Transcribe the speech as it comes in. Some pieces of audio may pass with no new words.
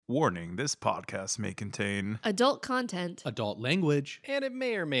Warning, this podcast may contain... adult content. Adult language. And it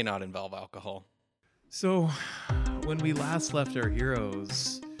may or may not involve alcohol. So, when we last left our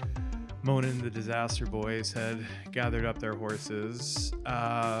heroes, Mona and the Disaster Boys had gathered up their horses.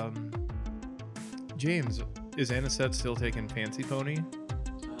 James, is Anisette still taking Fancy Pony?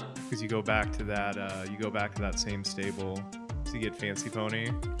 Because you go back to that same stable to get Fancy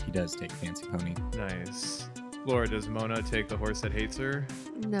Pony. He does take Fancy Pony. Nice. Laura, does Mona take the horse that hates her?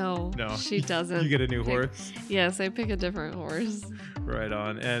 No, she doesn't. You get a new horse? Yes, I pick a different horse. Right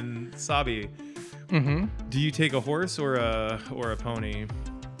on. And Sabi, do you take a horse or a pony?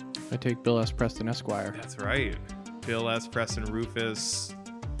 I take Bill S. Preston Esquire. That's right. Bill S. Preston Rufus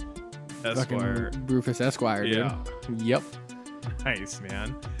Esquire. Fucking Rufus Esquire, dude. Yeah. Yep. Nice,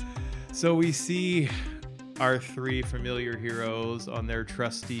 man. So we see our three familiar heroes on their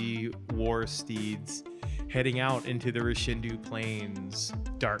trusty war steeds heading out into the Rishindu Plains.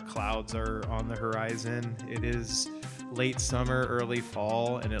 Dark clouds are on the horizon. It is late summer, early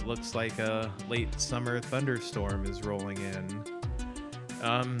fall, and it looks like a late summer thunderstorm is rolling in.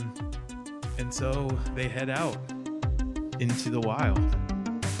 And so they head out into the wild.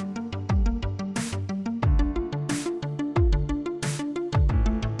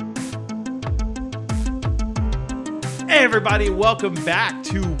 Hey everybody, welcome back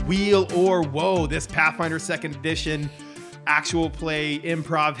to Wheel or Woe, this Pathfinder 2nd Edition actual play,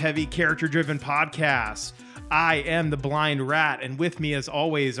 improv heavy, character driven podcast. I am the Blind Rat, and with me as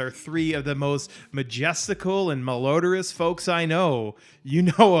always are three of the most majestical and malodorous folks I know. You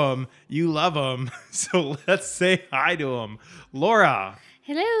know them, you love them, so let's say hi to them. Laura.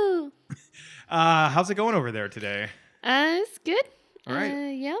 Hello. How's it going over there today? It's good. All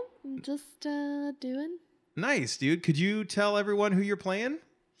right. Yeah, I'm just doing. Nice, dude. Could you tell everyone who you're playing?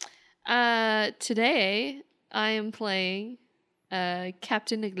 Today I am playing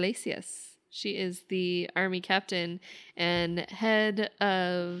Captain Iglesias. She is the army captain and head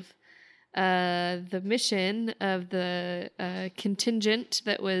of the mission of the contingent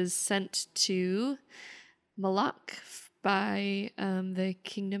that was sent to Malak by the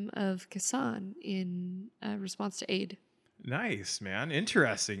Kingdom of Kasan in response to aid. Nice, man.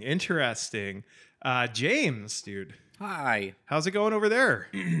 Interesting. James, dude. Hi. How's it going over there?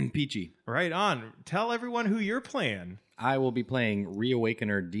 Peachy. Right on. Tell everyone who you're playing. I will be playing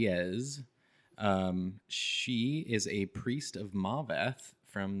Reawakener Diaz. She is a priest of Maveth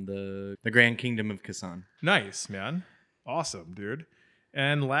from the Grand Kingdom of Kasan. Nice, man. Awesome, dude.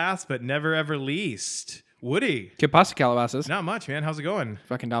 And last but never ever least, Woody. Que pasa, Calabasas? Not much, man. How's it going?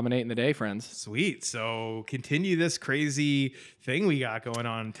 Fucking dominating the day, friends. Sweet. So continue this crazy thing we got going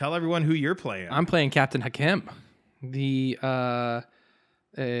on. Tell everyone who you're playing. I'm playing Captain Hakim. He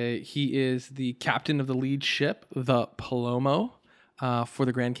is the captain of the lead ship, the Palomo, for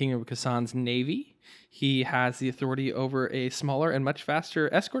the Grand Kingdom of Kasan's navy. He has the authority over a smaller and much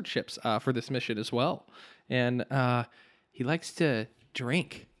faster escort ships for this mission as well. And he likes to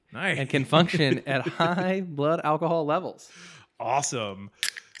drink. Nice. And can function at high blood alcohol levels. Awesome.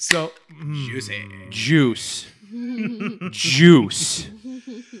 So Juice.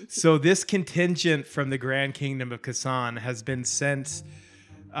 So this contingent from the Grand Kingdom of Kasan has been sent,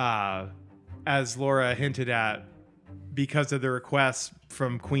 as Laura hinted at, because of the request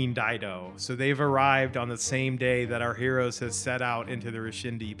from Queen Dido. So they've arrived on the same day that our heroes have set out into the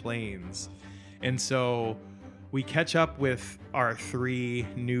Rishindi Plains. And so we catch up with our three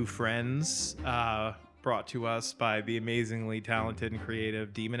new friends, brought to us by the amazingly talented and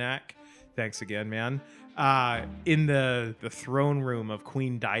creative Demonac. Thanks again, man. In the throne room of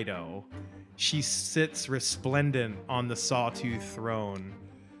Queen Dido, she sits resplendent on the sawtooth throne.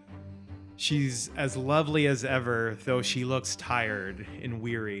 She's as lovely as ever, though she looks tired and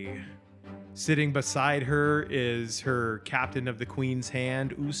weary. Sitting beside her is her captain of the Queen's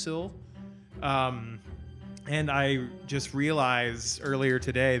Hand, Usul. And I just realized earlier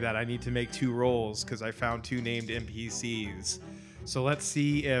today that I need to make two rolls because I found two named NPCs. So let's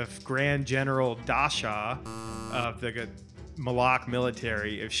see if Grand General Dasha of the Malak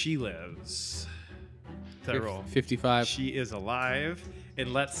military, if she lives. That roll. 55. She is alive.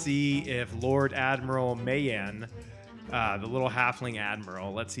 And let's see if Lord Admiral Mayan, the little halfling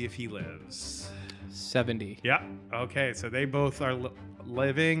admiral, let's see if he lives. 70. Yeah. Okay. So they both are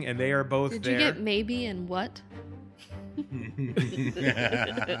living, and they are both Did there. you get maybe and what?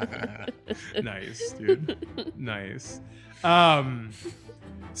 Nice, dude. Nice.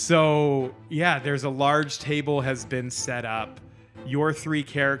 So yeah, there's a large table has been set up. Your three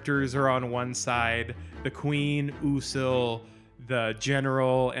characters are on one side. The Queen, Usul, the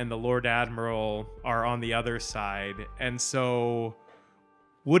General, and the Lord Admiral are on the other side. And so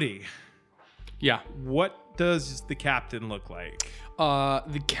Woody, Yeah. what does the captain look like?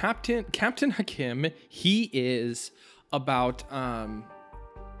 The Captain Hakim, he is about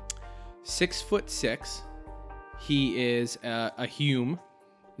 6'6". He is a Hume.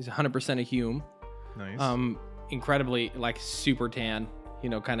 He's 100% a Hume. Nice. Incredibly like super tan. You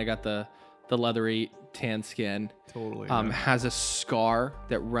know, kind of got the leathery tan skin. Totally. Has a scar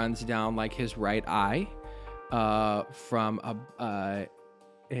that runs down like his right eye, from a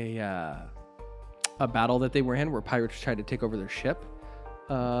battle that they were in where pirates tried to take over their ship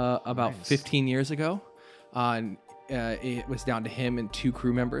about Nice. 15 years ago. And it was down to him and 2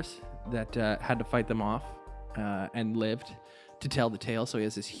 crew members that had to fight them off and lived to tell the tale. So he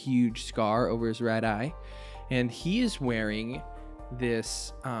has this huge scar over his right eye. And he is wearing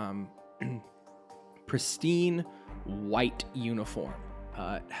this pristine white uniform.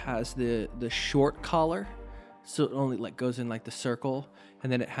 It has the short collar, so it only like goes in like the circle,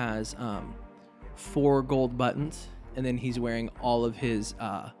 and then it has 4 gold buttons, and then he's wearing all of his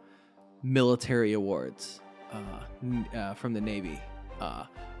military awards from the Navy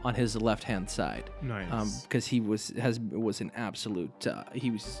on his left hand side. Nice. Because he was an absolute he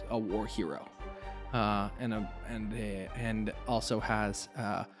was a war hero, and also has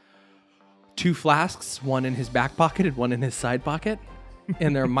 2 flasks, one in his back pocket and one in his side pocket,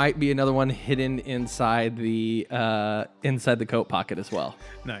 and there might be another one hidden inside the coat pocket as well.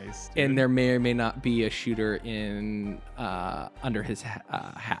 Nice. And there may or may not be a shooter in under his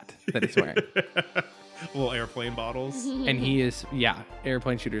hat that he's wearing. Little airplane bottles. And he is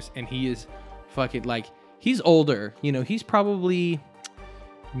airplane shooters, and he is fucking like, he's older, you know, he's probably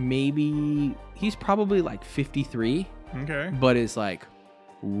like 53, Okay. but is like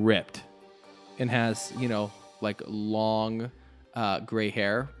ripped and has, you know, like long gray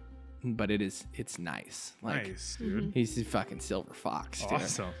hair, but it's nice. Like Nice, dude. he's a fucking silver fox, dude.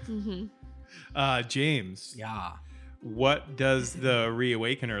 Awesome. James, Yeah. what does the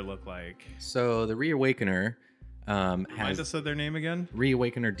Reawakener look like? So the Reawakener Remind has us of their name again?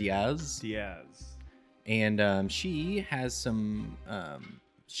 Reawakener Diaz. Diaz. And she has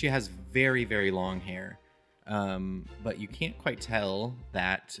she has very, very long hair, but you can't quite tell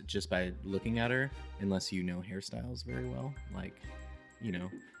that just by looking at her unless you know hairstyles very well. Like, you know,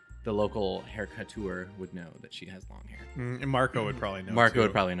 the local haircouture would know that she has long hair. And Marco would probably know. Marco too.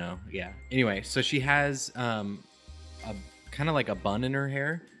 would probably know. Yeah. Anyway, so she has a kind of like a bun in her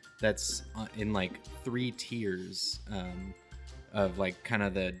hair that's in like 3 tiers of like kind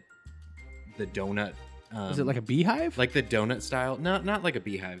of the donut. Is it like a beehive? Like the donut style? No, not like a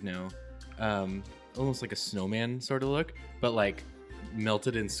beehive. No, almost like a snowman sort of look, but like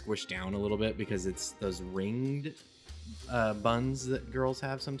melted and squished down a little bit because it's those ringed buns that girls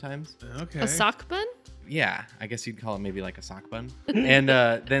have sometimes. Okay. A sock bun? Yeah, I guess you'd call it maybe like a sock bun. And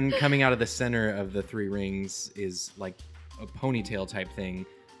then coming out of the center of the 3 rings is like a ponytail type thing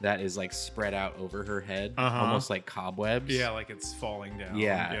that is like spread out over her head, almost like cobwebs. Yeah, like it's falling down.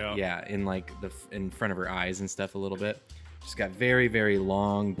 Yeah, in like in front of her eyes and stuff a little bit. She's got very, very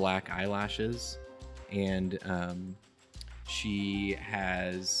long black eyelashes, and she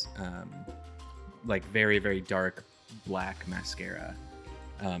has like very, very dark black mascara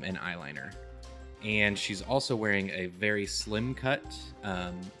and eyeliner. And she's also wearing a very slim cut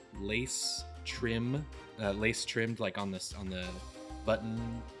lace trimmed like on the button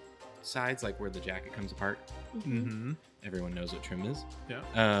sides, like where the jacket comes apart. Mm-hmm. Everyone knows what trim is. Yeah.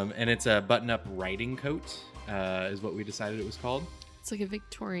 And it's a button-up riding coat, is what we decided it was called. It's like a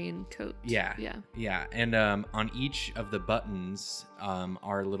Victorian coat. Yeah. Yeah. Yeah. And on each of the buttons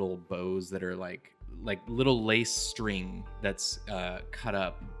are little bows that are like little lace string that's cut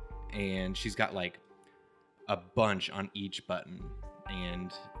up, and she's got like a bunch on each button.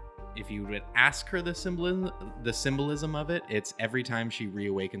 And if you would ask her the symbolism of it, it's every time she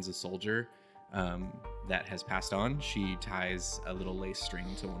reawakens a soldier that has passed on, she ties a little lace string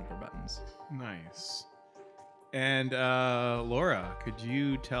to one of her buttons. Nice. And Laura, could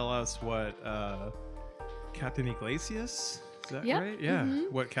you tell us what Captain Iglesias? Is that Yep. right? Yeah.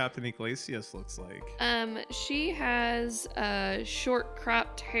 Mhm. What Captain Iglesias looks like. She has short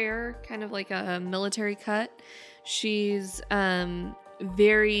cropped hair, kind of like a military cut. She's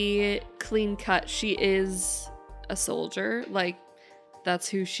very clean cut. She is a soldier, like that's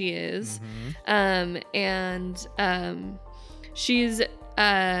who she is. Mm-hmm. She's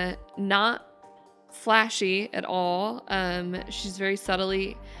not flashy at all. She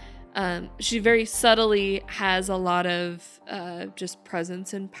very subtly has a lot of just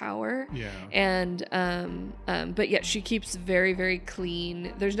presence and power. Yeah. And but yet she keeps very, very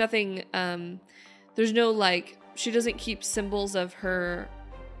clean. There's nothing there's no like, she doesn't keep symbols of her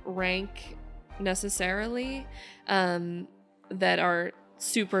rank necessarily that are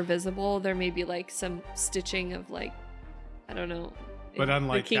super visible. There may be like some stitching of like, I don't know. But in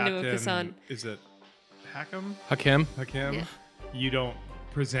unlike the Kingdom Captain, of Kasan. is it Hakim? Hakim. Yeah. You don't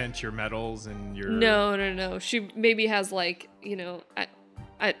present your medals and your... No. She maybe has like, in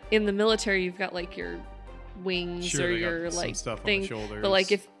the military, you've got like your wings Sure, or they got your some like stuff on the thing. shoulders. But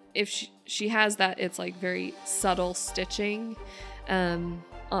like if she has that, it's like very subtle stitching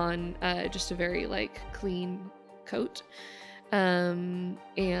on just a very like clean coat.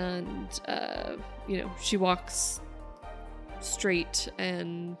 She walks straight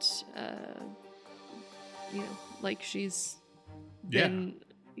and like she's been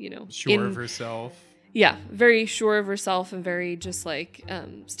sure of herself. Yeah, very sure of herself and very just like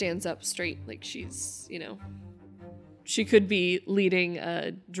stands up straight, like she's she could be leading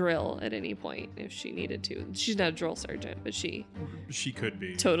a drill at any point if she needed to. She's not a drill sergeant, but she could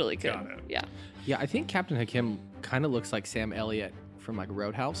be. totally could. Got it. Yeah. Yeah, I think Captain Hakim kind of looks like Sam Elliott from like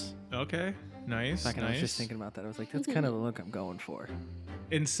Roadhouse. Okay, nice. Back when I was just thinking about that, I was like, that's kind of the look I'm going for.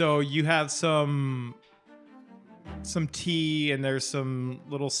 And so you have some tea and there's some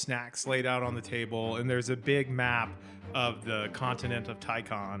little snacks laid out on the table, and there's a big map of the continent of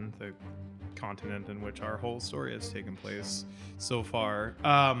Tychon, the continent in which our whole story has taken place so far.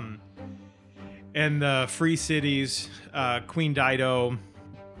 And the free cities, Queen Dido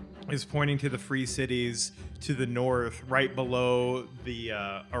is pointing to the free cities to the north, right below the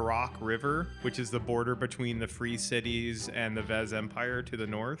Arak River, which is the border between the free cities and the Vez Empire to the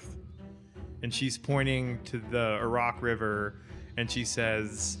north. And she's pointing to the Arak River, and she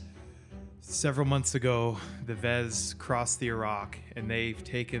says, several months ago, the Vez crossed the Arak, and they've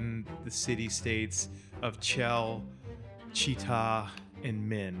taken the city-states of Chel, Chita, and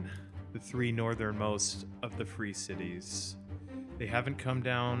Min, the three northernmost of the free cities. They haven't come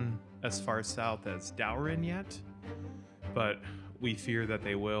down as far south as Daurin yet, but we fear that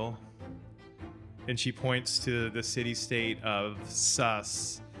they will. And she points to the city-state of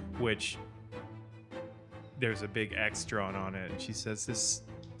Sus, which there's a big X drawn on it. And she says,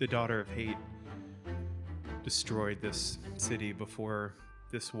 the daughter of hate destroyed this city before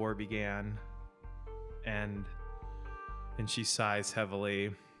this war began. And she sighs heavily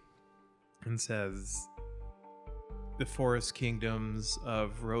and says, the forest kingdoms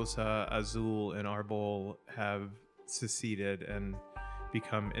of Rosa, Azul, and Arbol have seceded and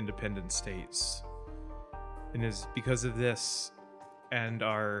become independent states. And it is because of this and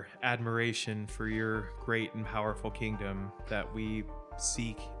our admiration for your great and powerful kingdom that we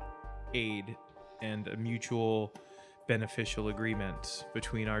seek aid and a mutual beneficial agreement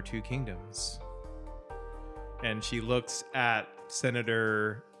between our two kingdoms. And she looks at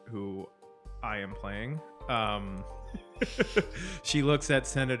Senator, who I am playing. She looks at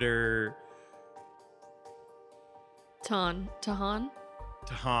Senator Tahan.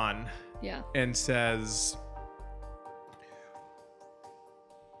 Yeah. And says,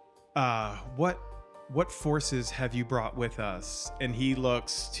 what forces have you brought with us? And he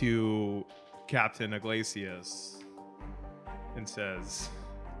looks to Captain Iglesias and says,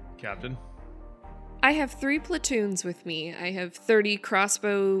 Captain? I have 3 platoons with me. I have 30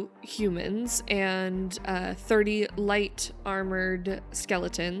 crossbow humans and 30 light armored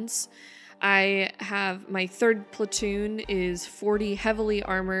skeletons. I have my 3rd platoon is 40 heavily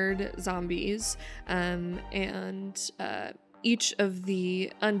armored zombies, and each of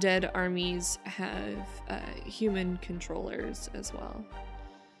the undead armies have human controllers as well.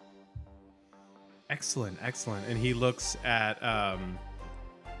 Excellent. And he looks at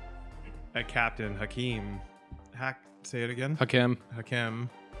Captain Hakim. Say it again. Hakim.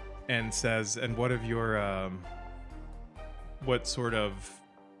 And says, and what of your what sort of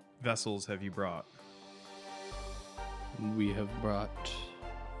vessels have you brought? We have brought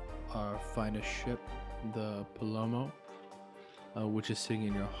our finest ship, the Palomo, which is sitting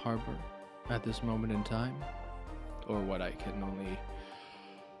in your harbor at this moment in time, or what I can only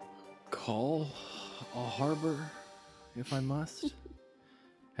call a harbor, if I must.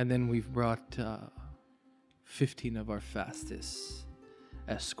 And then we've brought 15 of our fastest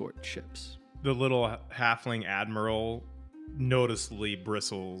escort ships. The little halfling admiral noticeably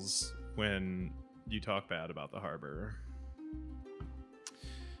bristles when you talk bad about the harbor.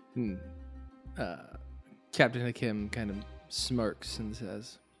 Captain Hakim kind of smirks and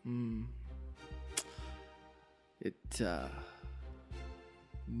says, it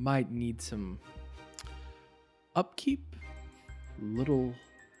might need some upkeep, little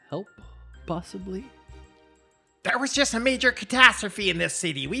help, possibly. There was just a major catastrophe in this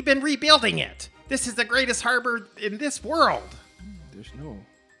city. We've been rebuilding it. This is the greatest harbor in this world. There's no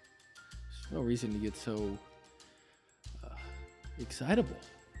No reason to get so excitable.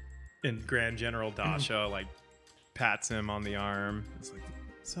 And Grand General Dasha like pats him on the arm. It's like,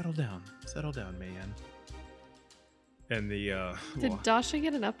 settle down, man. And the Did well, Dasha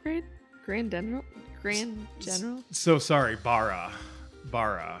get an upgrade? Grand General? so sorry, Bara,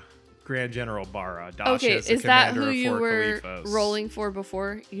 Grand General Bara. Dasha Okay, is the is that commander who of you Fort were Khalifos. rolling for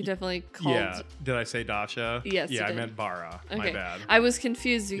before? You definitely called. Yeah, did I say Dasha? Yes, you Yeah, I did. meant Bara. Okay. My bad. I was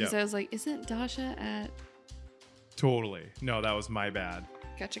confused because Yep. I was like, isn't Dasha at. Totally. No, that was my bad.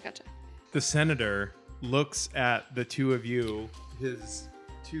 Gotcha. The senator looks at the two of you, his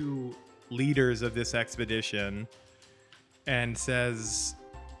two leaders of this expedition, and says,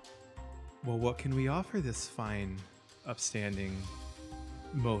 well, what can we offer this fine, upstanding,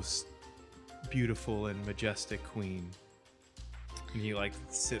 most beautiful and majestic queen? And he like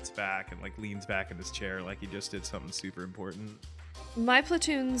sits back and like leans back in his chair like he just did something super important. My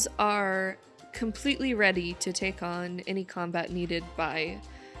platoons are completely ready to take on any combat needed by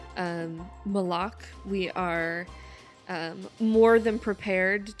Malak. We are more than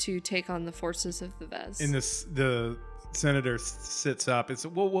prepared to take on the forces of the Vez. And the senator sits up. It's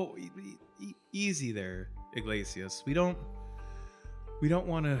whoa, easy there, Iglesias. We don't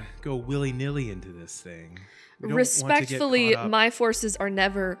want to go willy-nilly into this thing. We don't want to get Respectfully, caught up. my forces are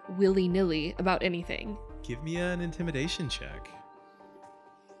never willy-nilly about anything. Give me an intimidation check.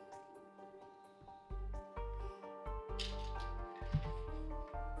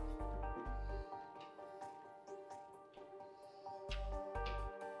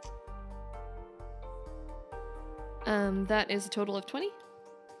 That is a total of 20.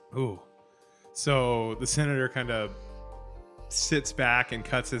 Ooh. So the senator kind of sits back and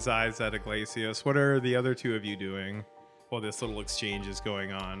cuts his eyes at Iglesias. What are the other two of you doing while this little exchange is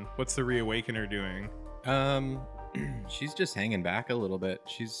going on? What's the Reawakener doing? She's just hanging back a little bit.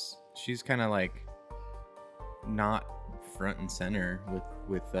 She's kind of like not front and center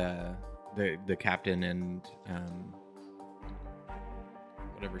with the captain and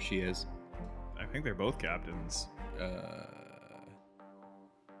whatever she is. I think they're both captains.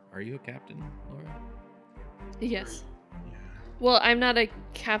 Are you a captain, Laura? Yes. Well, I'm not a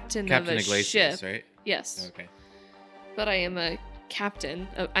captain Captain of a Iglesias, ship. right? Yes. Okay. But I am a captain.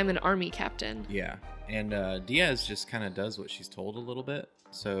 I'm an army captain. Yeah, and Diaz just kind of does what she's told a little bit,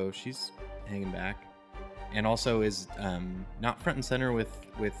 so she's hanging back, and also is not front and center with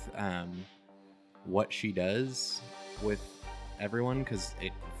what she does with everyone because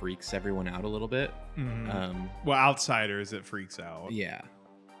it freaks everyone out a little bit. Mhm. Well, outsiders, it freaks out. Yeah,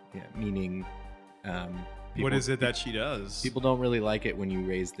 meaning What is it that she does? people don't really like it when you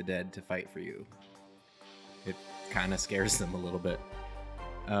raise the dead to fight for you. It kind of scares them a little bit,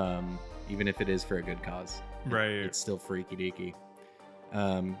 even if it is for a good cause. Right. It's still freaky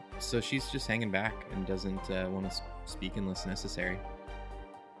deaky. So she's just hanging back and doesn't want to speak unless necessary.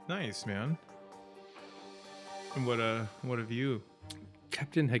 Nice, man. And what have you?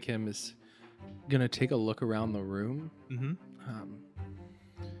 Captain Hakim is gonna take a look around the room. Mm-hmm.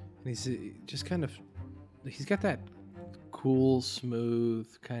 And he's just kind of, he's got that cool, smooth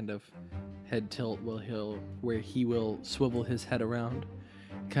kind of head tilt where he will swivel his head around,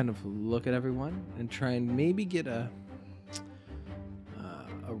 kind of look at everyone and try and maybe get a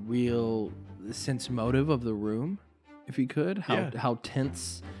real sense motive of the room, if he could, how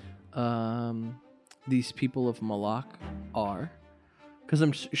tense these people of Malak are, because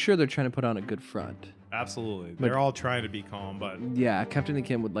I'm sure they're trying to put on a good front. Absolutely. But- They're all trying to be calm, but Yeah, Captain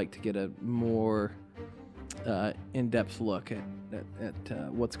Akim would like to get a more in-depth look at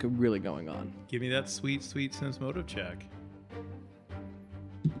what's really going on. give me that sweet sense motive check.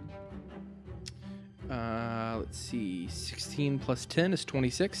 Let's see, 16 plus 10 is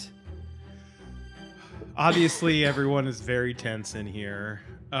 26. Obviously, everyone is very tense in here.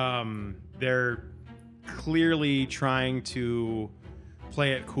 They're clearly trying to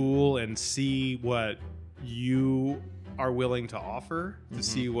play it cool and see what you are willing to offer, to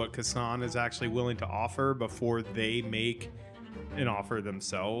see what Kassan is actually willing to offer before they make an offer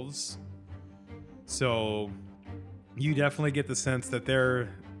themselves. So you definitely get the sense that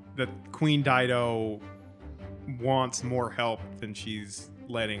that Queen Dido wants more help than she's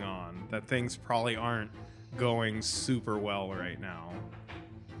letting on. That things probably aren't going super well right now,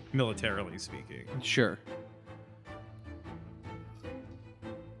 militarily speaking. Sure.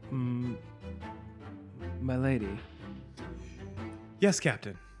 My lady, Yes,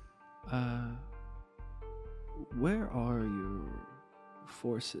 Captain. where are your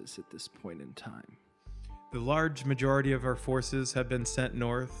forces at this point in time? The large majority of our forces have been sent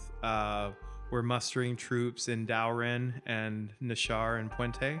north. We're mustering troops in Dauren and Nishar and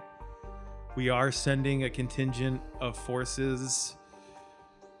Puente. We are sending a contingent of forces.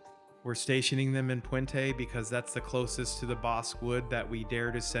 We're stationing them in Puente because that's the closest to the Bosque Wood that we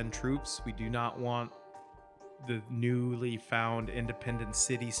dare to send troops. We do not want the newly found independent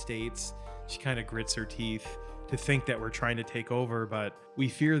city-states. She kind of grits her teeth to think that we're trying to take over, but we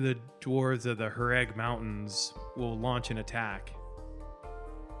fear the dwarves of the Hereg Mountains will launch an attack.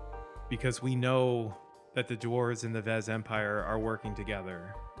 Because we know that the dwarves in the Vez Empire are working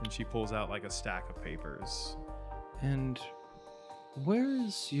together. And she pulls out like a stack of papers. And where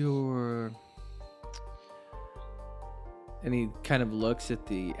is your... And he kind of looks at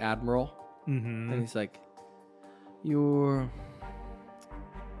the admiral, Mm-hmm. and he's like, your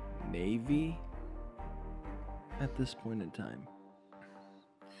navy at this point in time.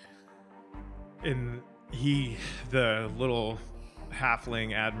 And the little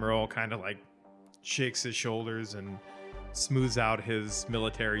halfling admiral, kind of like shakes his shoulders and smooths out his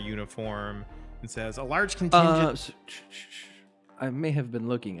military uniform and says, a large contingent. I may have been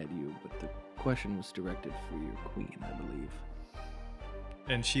looking at you, but the question was directed for your queen, I believe.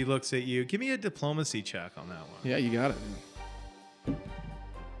 And she looks at you. Give me a diplomacy check on that one. Yeah, you got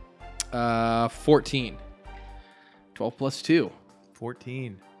it. 14. 12 plus 2.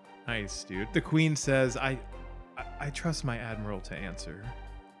 14. Nice, dude. The queen says, I trust my admiral to answer.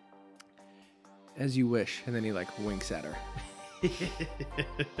 As you wish. And then he like winks at her.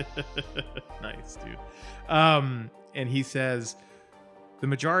 Nice, dude. And he says, the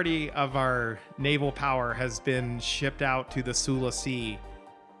majority of our naval power has been shipped out to the Sula Sea,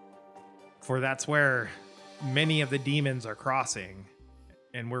 for that's where many of the demons are crossing.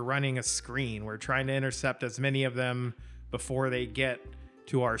 And we're running a screen. We're trying to intercept as many of them before they get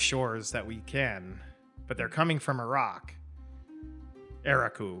to our shores that we can. But they're coming from Iraq.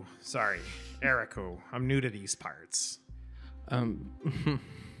 Araku. Sorry. Araku. I'm new to these parts. It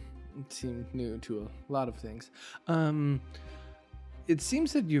seemed new to a lot of things. It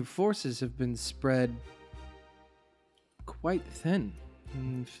seems that your forces have been spread quite thin.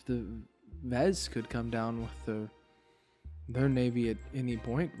 And if the Vez could come down with their navy at any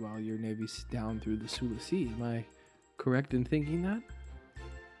point while your navy's down through the Sula Sea. Am I correct in thinking that?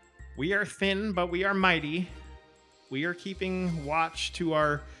 We are thin, but we are mighty. We are keeping watch to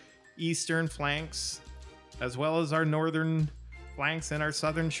our eastern flanks, as well as our northern flanks and our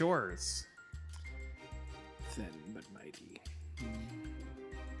southern shores. Thin but mighty.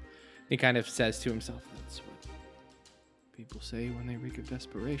 He kind of says to himself, that's what people say when they reek of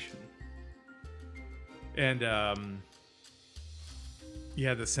desperation. And,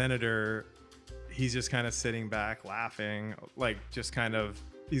 yeah, the senator, he's just kind of sitting back laughing, like just kind of,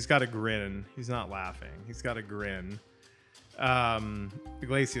 he's got a grin. He's not laughing. He's got a grin.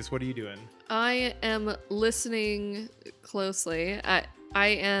 Iglesias, what are you doing? I am listening closely. I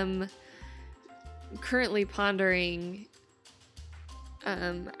am currently pondering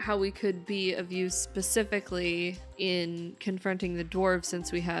how we could be of use specifically in confronting the dwarves,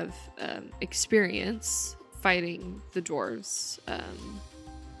 since we have experience fighting the dwarves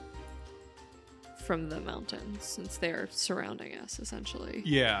from the mountains, since they're surrounding us essentially.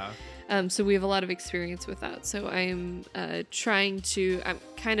 Yeah. So we have a lot of experience with that. So I'm I'm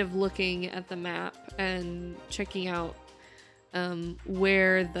kind of looking at the map and checking out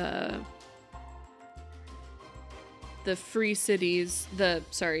where the free cities, the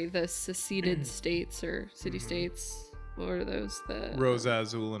seceded states or city-states, what are those? The Rosa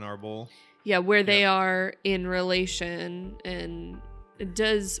Azul and Arbol. Yeah, where they are in relation. And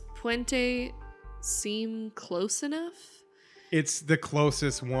does Puente seem close enough? It's the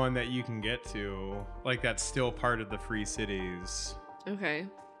closest one that you can get to. Like, that's still part of the free cities. Okay.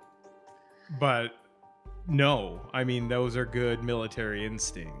 But no, I mean, those are good military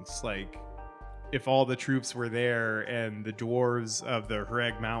instincts. Like, if all the troops were there and the dwarves of the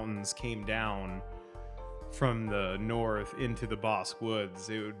Hereg Mountains came down from the north into the Bosque Woods,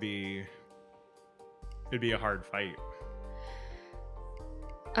 it'd be a hard fight.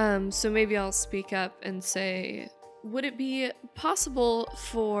 So maybe I'll speak up and say, would it be possible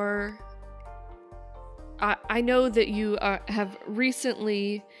for... I know that you have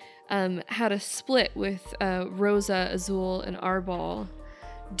recently had a split with Rosa Azul and Arbol.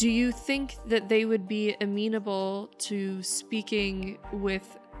 Do you think that they would be amenable to speaking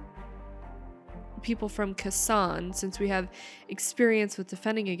with people from Kasan, since we have experience with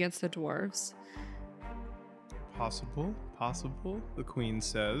defending against the dwarves? Possible, the queen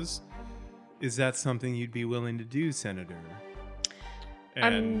says. Is that something you'd be willing to do, Senator?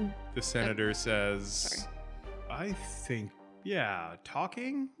 And the senator says, sorry. I think Yeah,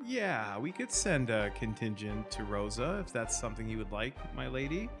 talking? Yeah, we could send a contingent to Rosa if that's something you would like, my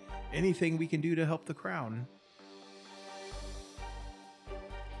lady. Anything we can do to help the crown.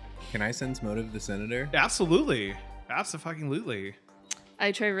 Can I sense motive the senator? Absolutely. Abso-fucking-lutely.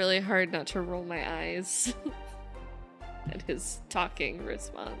 I try really hard not to roll my eyes at his talking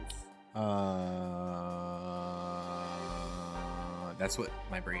response. That's what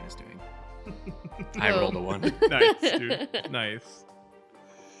my brain is doing. I rolled a 1. Nice, dude. Nice.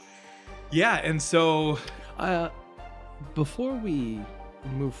 Yeah, and so Before we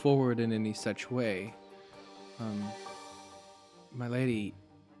move forward in any such way, my lady,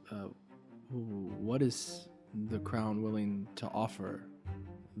 what is the crown willing to offer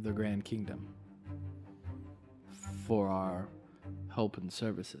the Grand Kingdom for our help and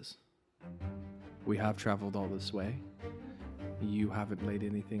services? We have traveled all this way. You haven't laid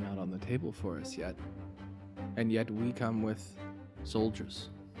anything out on the table for us yet. And yet we come with soldiers,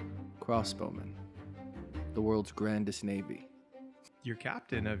 crossbowmen, the world's grandest navy. your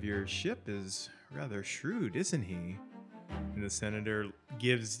captain of your ship is rather shrewd, isn't he? And the senator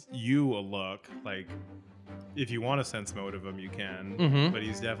gives you a look, like, if you want to sense motive him, you can, Mhm. but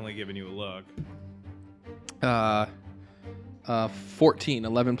he's definitely giving you a look. 14,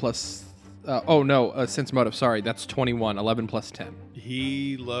 11 plus. Sense motive. Sorry, that's 21. 11 plus 10.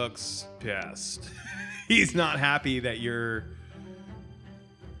 He looks pissed. He's not happy that you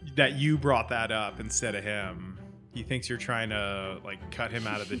brought that up instead of him. He thinks you're trying to like cut him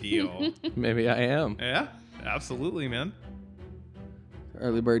out of the deal. Maybe I am. Yeah, absolutely, man.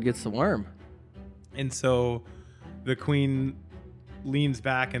 Early bird gets the worm. And so the queen leans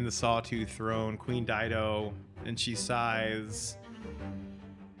back in the sawtooth throne, Queen Dido, and she sighs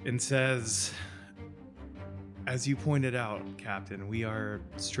and says, "As you pointed out, Captain, we are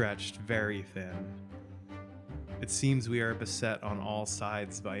stretched very thin. It seems we are beset on all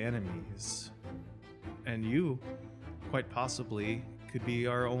sides by enemies. And you, quite possibly, could be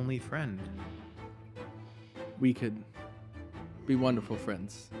our only friend. We could be wonderful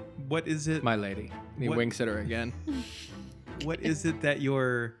friends, What is it? my lady. He What- winks at her again. What is it that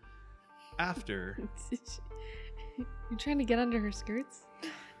you're after?" You trying to get under her skirts?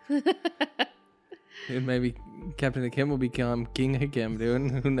 And maybe Captain Hakim will become King Hakim,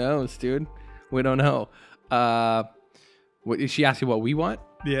 dude. Who knows, dude? We don't know. What is she asking? What we want?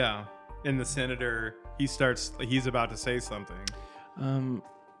 Yeah. And the senator, he's about to say something,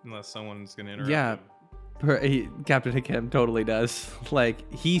 unless someone's going to interrupt Yeah. him. Captain Hakim totally does.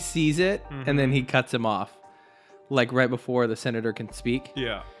 Like, he sees it, and then he cuts him off. Like, right before the senator can speak.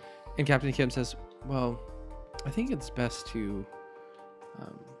 Yeah. And Captain Hakim says, well, I think it's best to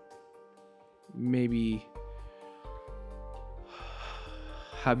maybe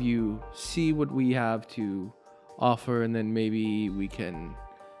have you see what we have to offer, and then maybe we can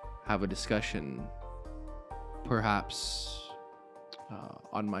have a discussion, perhaps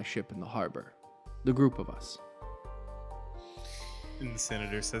on my ship in the harbor. The group of us. And the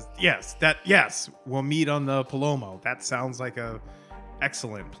senator says, yes, we'll meet on the Palomo. That sounds like a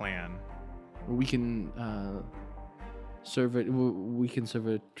excellent plan. We can serve it. We can serve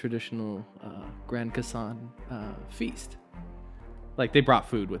a traditional Grand Kassan feast. Like, they brought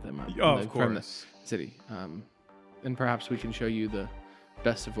food with them Of from the course. city, and perhaps we can show you the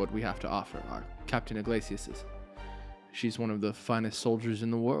best of what we have to offer. Our Captain Iglesias she's one of the finest soldiers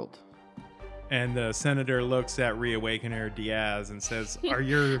in the world. And the senator looks at Reawakener Diaz and says, are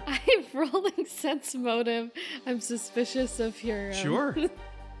your... I'm rolling sense motive. I'm suspicious of your Sure.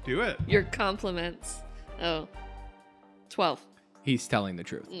 Do it. your compliments. Oh. 12. He's telling the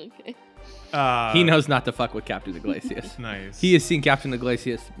truth. Okay. He knows not to fuck with Captain Iglesias. Nice. He has seen Captain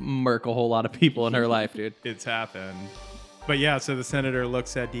Iglesias murk a whole lot of people in her life, dude. It's happened. But yeah, so the senator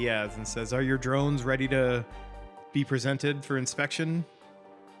looks at Diaz and says, are your drones ready to be presented for inspection?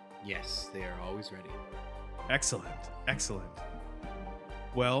 Yes, they are always ready. Excellent. Excellent.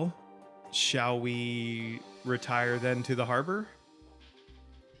 Well, shall we retire then to the harbor?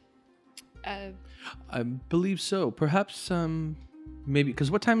 I believe so. Perhaps, maybe,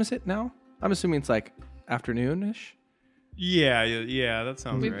 because what time is it now? I'm assuming it's like afternoon-ish. Yeah, that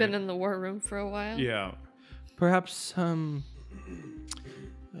sounds We've right. been in the war room for a while. Yeah. Perhaps, you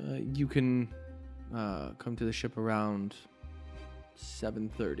can come to the ship around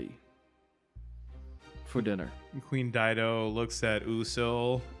 7:30 for dinner. Queen Dido looks at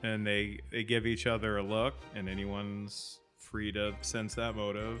Usul and they give each other a look, and anyone's free to sense that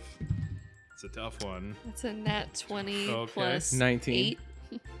motive. It's a tough one. That's a nat 20 Okay. plus 19.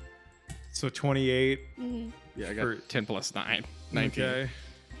 8. So 28. Yeah, I For- got 10 plus 9. 19. Okay.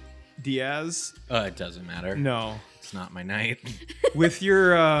 Diaz? It doesn't matter. No. It's not my night. With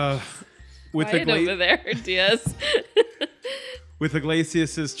your with the Quiet over there, Diaz. with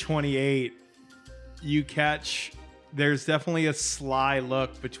Iglesias's 28, you catch there's definitely a sly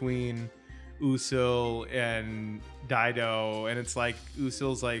look between Usul and Dido, and it's like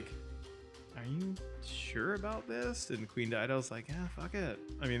Usul's like, "Are you sure about this?" And Queen Dido's like, "Yeah, fuck it."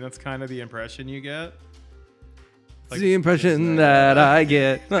 I mean, that's kind of the impression you get. It's the impression that I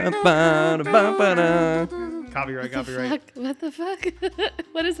get. Copyright. What the fuck?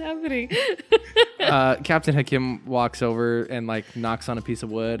 What is happening? Captain Hakim walks over and like knocks on a piece of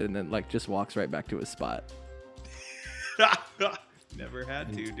wood and then like just walks right back to his spot. Never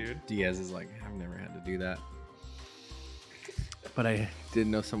had to, dude. Diaz is like, I've never had to do that. But I did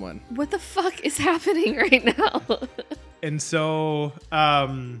know someone. What the fuck is happening right now? And so,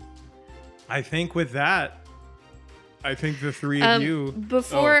 I think with that, I think the three of you.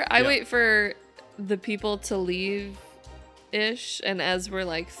 Before I yeah. wait for the people to leave ish, and as we're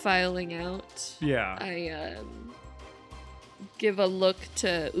like filing out, Yeah. I give a look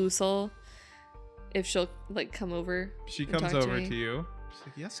to Usul if she'll like come over. She and comes talk over me. to you. She's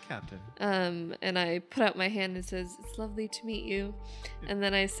like, "Yes, Captain." And I put out my hand and says, "It's lovely to meet you." And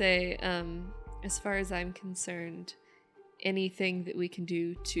then I say, as far as I'm concerned, anything that we can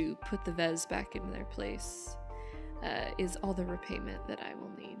do to put the Vez back in their place is all the repayment that I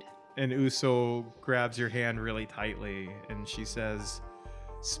will need. And Uso grabs your hand really tightly, and she says,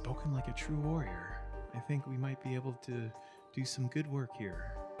 "Spoken like a true warrior. I think we might be able to do some good work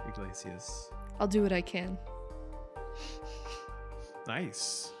here, Iglesias." I'll do what I can.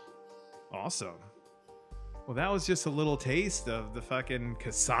 Nice. Awesome. Well, that was just a little taste of the fucking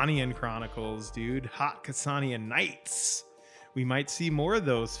Cassanian Chronicles, dude. Hot Cassanian Nights. We might see more of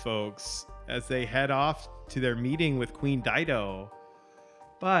those folks as they head off to their meeting with Queen Dido.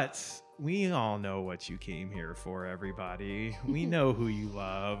 But we all know what you came here for, everybody. We know who you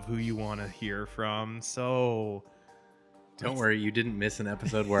love, who you want to hear from. So Don't worry, you didn't miss an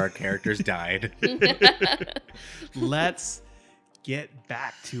episode where our characters died. let's get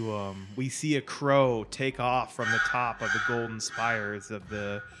back to them. We see a crow take off from the top of the golden spires of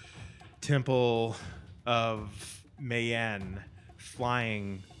the Temple of Mayen,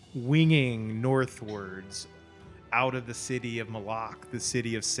 flying, winging northwards out of the city of Malak, the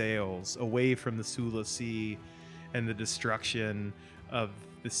city of sails, away from the Sula Sea and the destruction of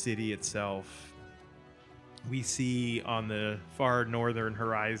the city itself. We see on the far northern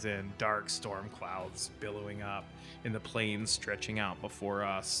horizon dark storm clouds billowing up and the plains stretching out before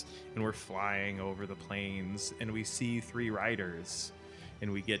us, and we're flying over the plains, and we see three riders,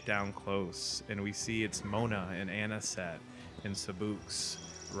 and we get down close, and we see it's Mona and Anaset and Sabuks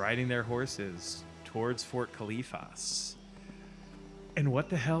riding their horses towards Fort Khalifas. And what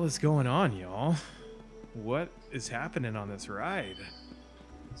the hell is going on, y'all? What is happening on this ride?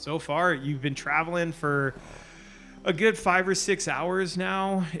 So far, you've been traveling for a good 5 or 6 hours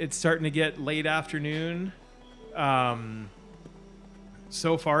now. It's starting to get late afternoon.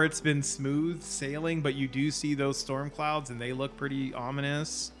 So far, it's been smooth sailing, but you do see those storm clouds, and they look pretty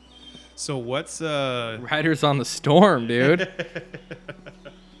ominous. So what's Riders on the storm, dude.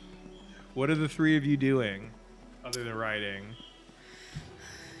 what are the three of you doing other than riding?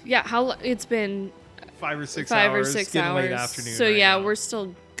 Yeah, it's been 5 or 6 5 hours. or 6 getting hours. late afternoon. So right yeah, now. we're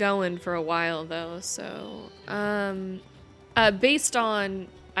still going for a while though. So based on,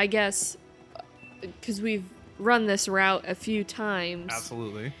 I guess, because we've run this route a few times.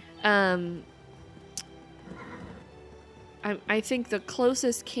 Absolutely. I think the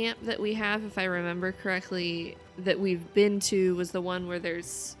closest camp that we have, if I remember correctly, that we've been to was the one where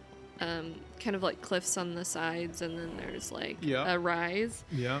there's kind of like cliffs on the sides, and then there's like Yeah. a rise.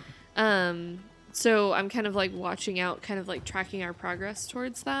 Yeah. So I'm kind of like watching out, kind of like tracking our progress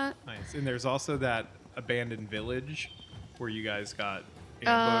towards that. Nice. And there's also that abandoned village where you guys got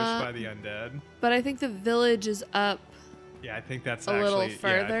ambushed by the undead. But I think the village is up. Yeah, I think that's A actually little Yeah, I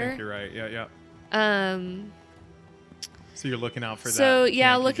further. think you're right. Yeah. Um, So you're looking out for that. so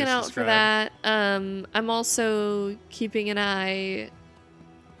yeah, camp you looking just out for described. that. I'm also keeping an eye.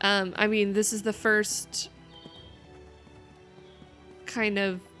 I mean, this is the first kind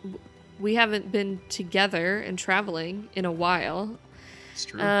of. We haven't been together and traveling in a while. It's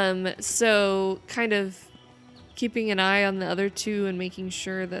true. So kind of keeping an eye on the other two and making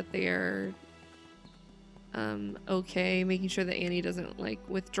sure that they are okay, making sure that Annie doesn't like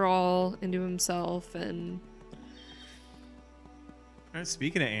withdraw into himself. And All right,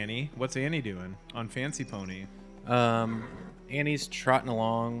 speaking of Annie, what's Annie doing on Fancy Pony? Annie's trotting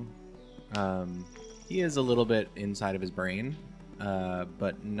along. He is a little bit inside of his brain,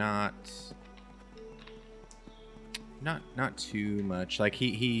 but not. Not too much. Like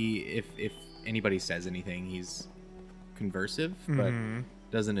he if anybody says anything, he's conversive, but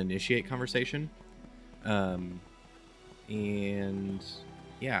doesn't initiate conversation. And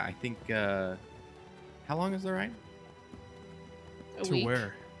yeah, I think how long is the ride A To week.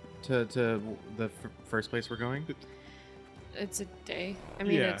 where? to the first place we're going? It's a day. I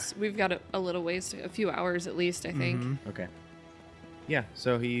mean, Yeah. we've got a little ways, a few hours at least, I think. Mhm. Okay. Yeah,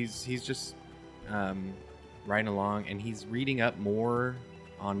 so he's just riding along, and he's reading up more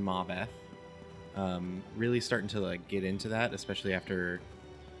on Maveth. Really starting to like get into that, especially after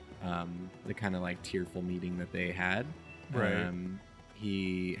the kind of like tearful meeting that they had. Right.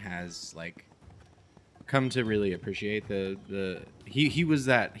 He has like come to really appreciate he was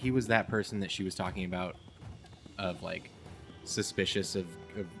that person that she was talking about, of like suspicious of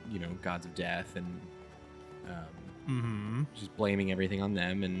gods of death, and just blaming everything on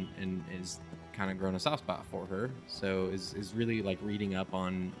them, and is kind of grown a soft spot for her. So is really like reading up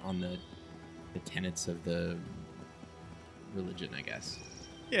on the tenets of the religion, I guess.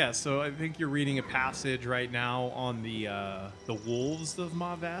 Yeah, so I think you're reading a passage right now on the wolves of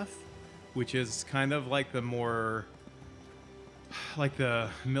Maveth, which is kind of like the more like the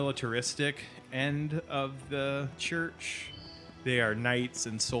militaristic end of the church. They are knights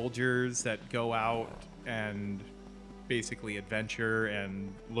and soldiers that go out and basically adventure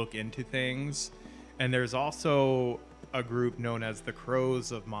and look into things. And there's also a group known as the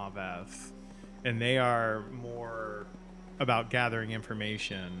Crows of Maveth, and they are more about gathering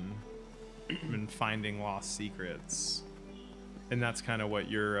information and finding lost secrets. And that's kind of what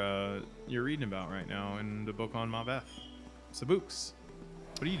you're reading about right now in the book on Maveth. Sabooks,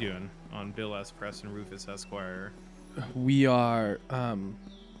 what are you doing on Bill S. Preston Rufus Esquire? We are.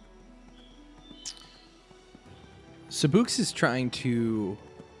 Sabooks is trying to,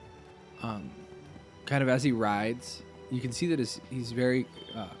 kind of as he rides, you can see that he's very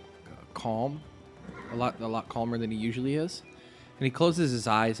calm, a lot calmer than he usually is, and he closes his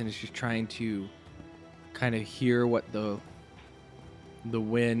eyes and is just trying to kind of hear what the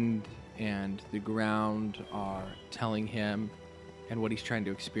wind and the ground are telling him, and what he's trying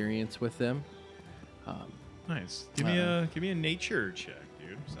to experience with them. Nice. Give me a nature check,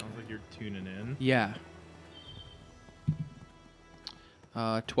 dude. Sounds like you're tuning in. Yeah.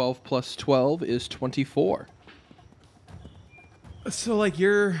 12 plus 12 is 24. So like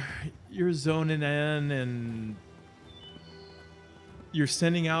you're zoning in and you're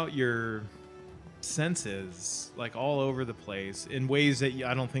sending out your senses like all over the place in ways that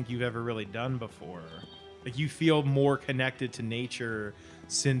I don't think you've ever really done before. Like you feel more connected to nature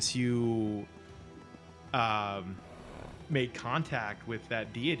since you made contact with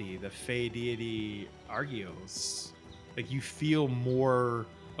that deity, the Fey deity Argios. Like you feel more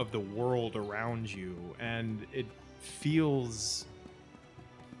of the world around you, and it feels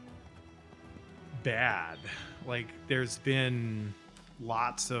bad. Like there's been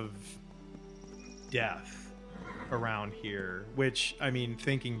lots of death around here, which, I mean,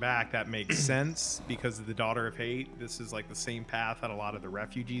 thinking back, that makes sense because of the Daughter of Hate. This is like the same path that a lot of the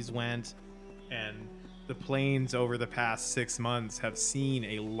refugees went, and the plains over the past 6 months have seen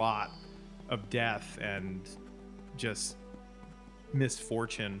a lot of death and just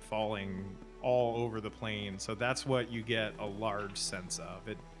misfortune falling all over the plain. So that's what you get a large sense of.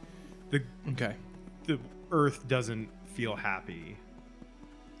 Okay. The earth doesn't feel happy.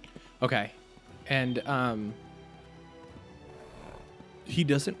 Okay. And he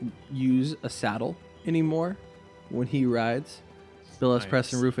doesn't use a saddle anymore when he rides. Bill S. Nice.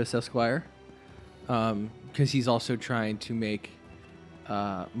 Preston Rufus Esquire. Because he's also trying to make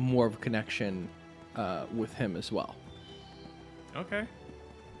more of a connection with him as well. Okay.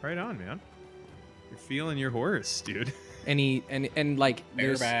 Right on, man. You're feeling your horse, dude. And he and like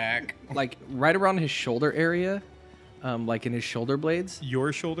there's Bareback. like right around his shoulder area, like in his shoulder blades.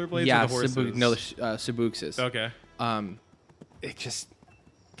 Your shoulder blades Yeah, or the horse's? Sabooks. Okay. It just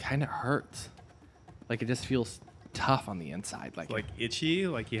kind of hurts. Like it just feels tough on the inside. Like itchy?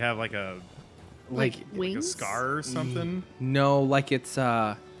 Like you have like a like wings? a scar or something? no, like it's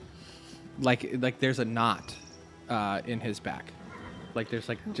like there's a knot in his back. Like there's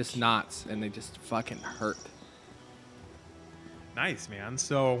like just knots, and they just fucking hurt. Nice, man.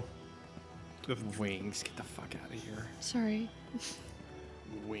 So Wings, get the fuck out of here. Sorry.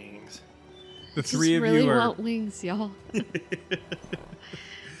 Wings. the Just three of really you are want wings, y'all.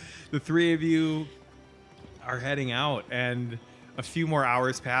 the three of you are heading out, and a few more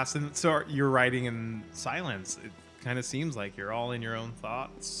hours pass, and so you're riding in silence. It kind of seems like you're all in your own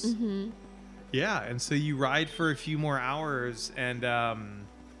thoughts. Yeah, and so you ride for a few more hours, and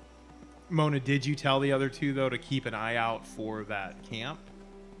Mona, did you tell the other two though to keep an eye out for that camp?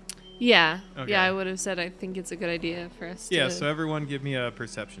 Yeah. Okay. Yeah, I would have said I think it's a good idea for us Yeah. to... So everyone, give me a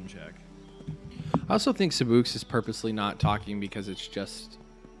perception check. I also think Sabuks is purposely not talking because it's just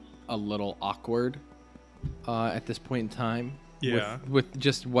a little awkward at this point in time. Yeah. With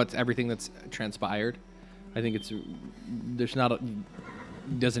just everything that's transpired. I think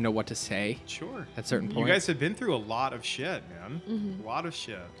doesn't know what to say Sure. at certain You points. guys have been through a lot of shit, man. Mm-hmm. A lot of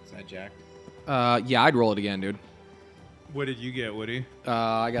shit. Is that Jack? Yeah, I'd roll it again, dude. What did you get, Woody?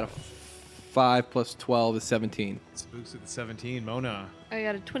 I got a 5 plus 12 is 17. Spooks at the 17. Mona. I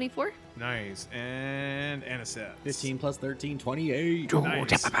got a 24. Nice. And Anisette. 15 plus 13, 28.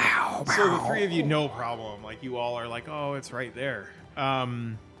 Nice. So the three of you, no problem. Like, you all are like, oh, it's right there.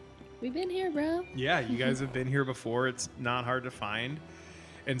 We've been here, bro. Yeah, you guys have been here before. It's not hard to find.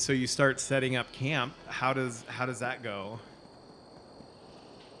 And so you start setting up camp. How does that go?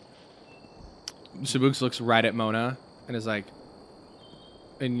 Sabuks looks right at Mona and is like,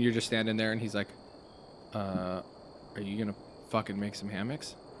 and you're just standing there, and he's like, are you gonna fucking make some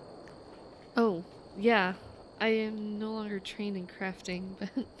hammocks? Oh, yeah. I am no longer trained in crafting, but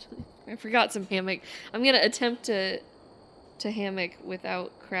I forgot some hammock. I'm going to attempt to hammock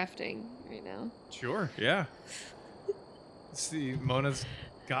without crafting right now. Sure, yeah. See, Mona's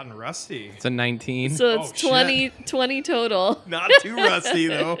gotten rusty. It's a 19. So it's Oh, 20 total. Not too rusty,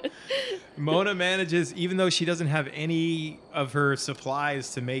 though. Mona manages, even though she doesn't have any of her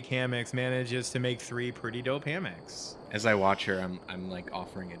supplies to make hammocks, manages to make 3 pretty dope hammocks. As I watch her, I'm like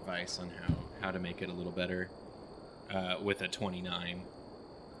offering advice on how to make it a little better with a 29.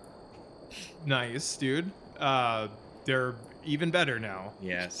 Nice, dude. They're even better now.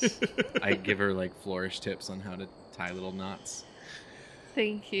 Yes. I give her like flourish tips on how to tie little knots.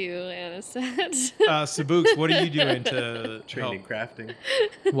 Thank you, Anisette. Sabooks, what are you doing to Training crafting.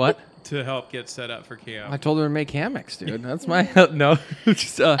 What? help get set up for camp? I told her to make hammocks, dude. That's my no.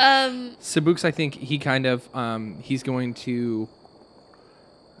 Just, Sabuks, I think he kind of he's going to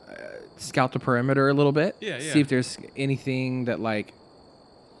scout the perimeter a little bit. Yeah, yeah. See if there's anything that like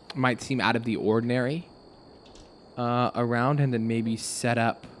might seem out of the ordinary around, and then maybe set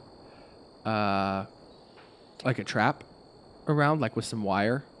up like a trap around, like with some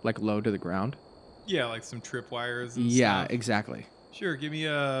wire, like low to the ground. Yeah, like some tripwires and Yeah, stuff. exactly. Sure, give me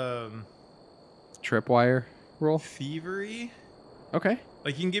a Tripwire roll. thievery. Okay.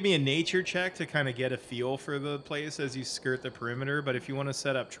 Like, you can give me a nature check to kind of get a feel for the place as you skirt the perimeter, but if you want to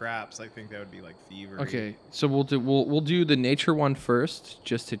set up traps, I think that would be like thievery. Okay, so we'll do the nature one first,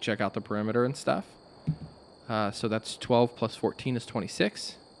 just to check out the perimeter and stuff. So that's 12 plus 14 is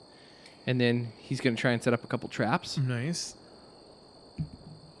 26, and then he's gonna try and set up a couple traps. Nice.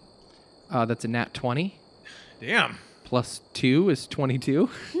 That's a nat 20 Damn. plus 2 is 22.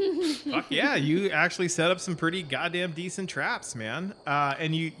 Fuck yeah, you actually set up some pretty goddamn decent traps, man.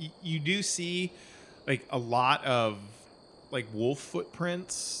 And you do see like a lot of like wolf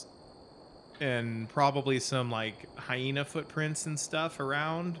footprints and probably some like hyena footprints and stuff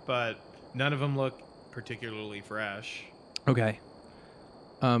around, but none of them look particularly fresh. Okay.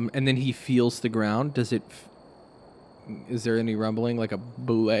 And then he feels the ground. Is there any rumbling like a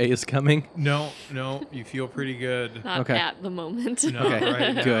boulet is coming? No, you feel pretty good. Not Okay. at the moment. No, Okay,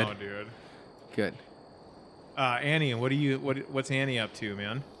 right now, good. dude. Good. Annie, what's Annie up to,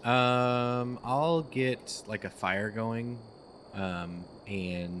 man? I'll get like a fire going,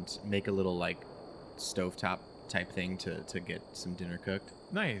 and make a little like stovetop type thing to get some dinner cooked.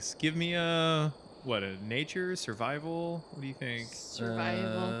 Nice. Give me a nature, survival? What do you think?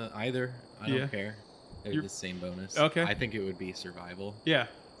 Survival. Either. I Yeah. don't care. They're You're- the same bonus. Okay. I think it would be survival. Yeah.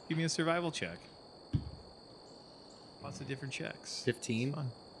 Give me a survival check. Lots of different checks. 15.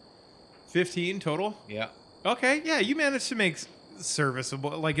 Fun. 15 total? Yeah. Okay, yeah, you managed to make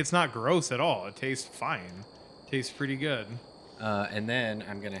serviceable. Like, it's not gross at all. It tastes fine. Tastes pretty good. And then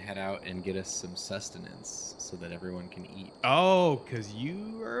I'm gonna head out and get us some sustenance so that everyone can eat. Oh, because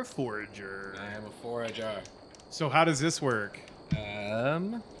you are a forager. I am a forager. So how does this work?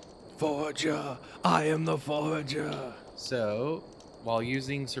 Forager, I am the forager. So, while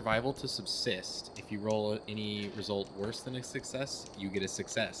using survival to subsist, if you roll any result worse than a success, you get a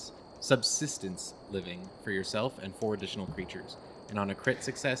success. Subsistence living for yourself and 4 additional creatures. And on a crit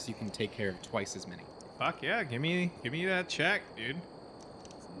success, you can take care of twice as many. Fuck yeah, give me that check, dude.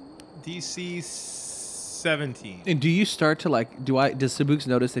 DC 17. And do you start to like? Does Sabuks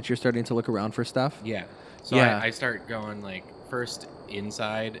notice that you're starting to look around for stuff? Yeah. So Yeah. I start going like first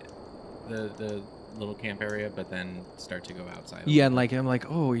inside the little camp area, but then start to go outside. Yeah, and like I'm like,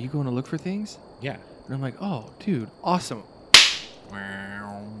 oh, are you going to look for things? Yeah. And I'm like, oh, dude, awesome.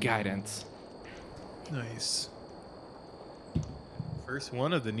 Guidance. Nice. First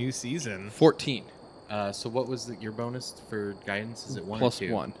one of the new season. 14. So what was your bonus for guidance? Is it 1 Plus or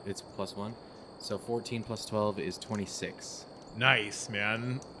 2? 1. It's plus 1. So 14 plus 12 is 26. Nice,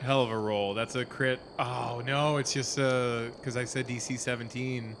 man. Hell of a roll. That's a crit. Oh, no, it's just because I said DC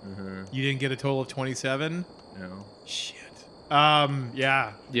 17. You didn't get a total of 27? No. Shit.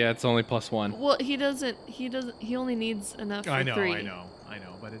 Yeah. Yeah, it's only plus 1. Well, he doesn't. He only needs enough for I know, 3. I know.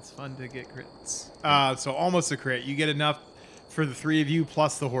 But it's fun to get crits. So almost a crit. You get enough for the 3 of you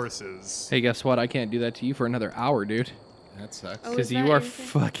plus the horses. Hey, guess what? I can't do that to you for another hour, dude. That sucks. Oh, Because is you that are your thing?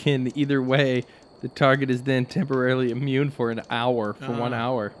 fucking either way. The target is then temporarily immune for an hour, for 1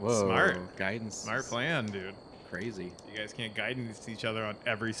 hour. Whoa. Smart. Guidance. Smart is plan, dude. Crazy. You guys can't guidance each other on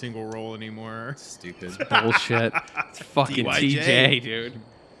every single roll anymore. Stupid. Bullshit. It's fucking DYJ. TJ, dude.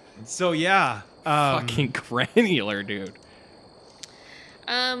 So yeah. Fucking granular, dude.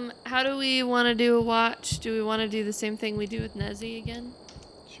 How do we want to do a watch? Do we want to do the same thing we do with Nezzy again?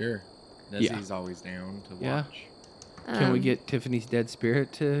 Sure. Yeah. Nezzy's always down to Yeah. watch. Can we get Tiffany's dead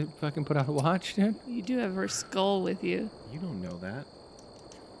spirit to fucking put out a watch, dude? You do have her skull with you. You don't know that.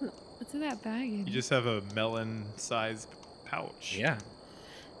 What's in that bag? You just have a melon-sized pouch. Yeah.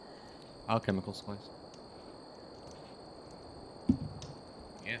 Alchemical supplies.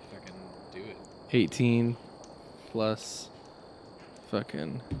 Yeah, fucking do it. 18 plus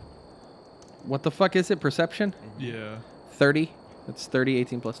fucking... What the fuck is it? Perception? Yeah. 30? That's 30,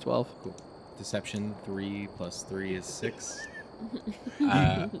 18 plus 12. Cool. Deception 3 plus 3 is 6.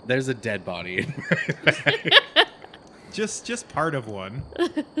 There's a dead body in my bag. Just part of one.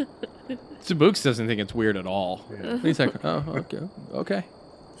 Sabooks doesn't think it's weird at all. Yeah. He's like, oh, okay. Okay.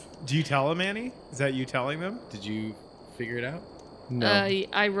 Do you tell them, Annie? Is that you telling them? Did you figure it out? No.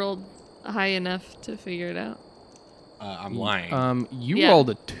 I rolled high enough to figure it out. I'm lying. You Yeah. rolled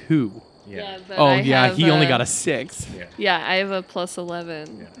a 2. yeah. but Oh, I yeah, have, he only got a 6. Yeah. Yeah, I have a plus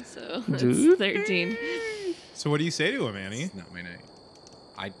 11, Yeah. so Dude. it's 13. So what do you say to him, Annie? It's not my night.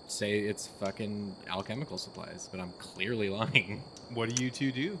 I'd say it's fucking alchemical supplies, but I'm clearly lying. What do you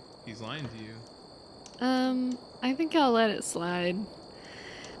two do? He's lying to you. I think I'll let it slide.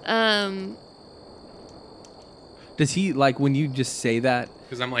 Does he, like, when you just say that,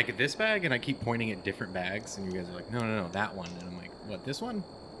 Because I'm like, this bag, and I keep pointing at different bags, and you guys are like, no, that one. And I'm like, what, this one?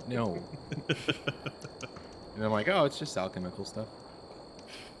 No. And I'm like, oh, it's just alchemical stuff.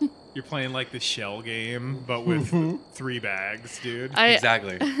 You're playing like the shell game, but with 3 bags, dude.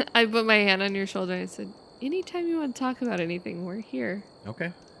 Exactly. I put my hand on your shoulder and I said, anytime you want to talk about anything, we're here.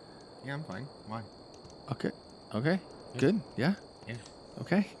 Okay. Yeah, I'm fine. Why? okay, okay, Yeah. good, yeah, Yeah.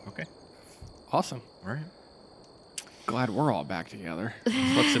 okay, Okay. awesome. All right. Glad we're all back together.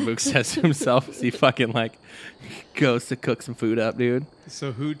 That's what Sabook says to himself as he fucking, like, goes to cook some food up, dude.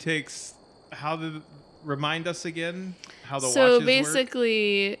 So who takes? Remind us again how the So watches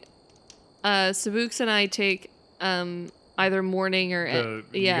basically, Sabooks and I take either morning or work?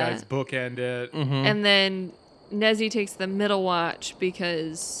 You guys bookend it. Mm-hmm. and then Nezzy takes the middle watch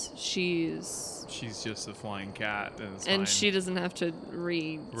because she's She's just a flying cat, and it's and fine. she doesn't have to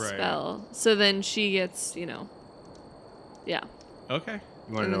read Right. spell. So then she gets, yeah. Okay,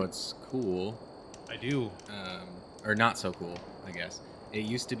 You want to know what's cool? I do. Or not so cool, I guess. It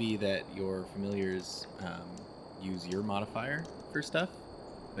used to be that your familiars use your modifier for stuff,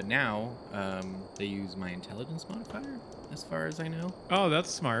 but now they use my intelligence modifier, as far as I know. Oh, that's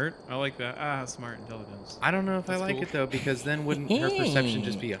smart. I like that. Smart intelligence. I don't know if That's I like cool. it though, because then wouldn't her perception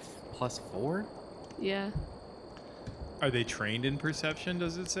just be a +4? Yeah. Are they trained in perception?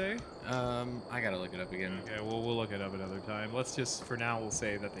 Does it say? I gotta look it up again. Okay, well, we'll look it up another time. Let's just, for now, we'll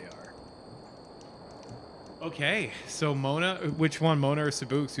say that they are. Okay, so Mona, which one, Mona or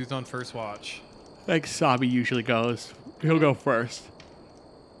Sabooks? Who's on first watch? Like Sabi usually goes. He'll go first.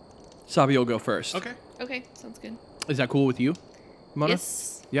 Sabi will go first. Okay. Okay, sounds good. Is that cool with you, Mona?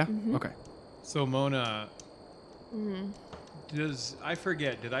 Yes. Yeah? Mhm. Okay. So Mona, Mhm. I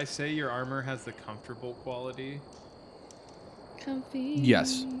forget, did I say your armor has the comfortable quality? Comfy.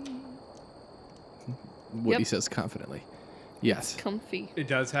 Yes. Woody Yep. says confidently. Yes. Comfy. It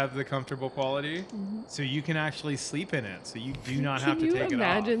does have the comfortable quality, Mhm. so you can actually sleep in it, so you do not have to Can take you it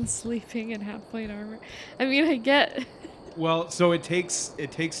off. imagine sleeping in half plate armor? I mean, I get. Well, so it takes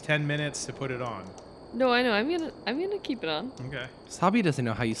 10 minutes to put it on. No, I know. I'm gonna keep it on. Okay. Sabi doesn't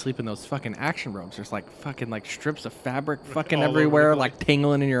know how you sleep in those fucking action robes. There's like fucking like strips of fabric fucking All over everywhere, the like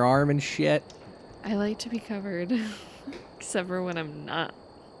tangling in your arm and shit. I like to be covered, except for when I'm not.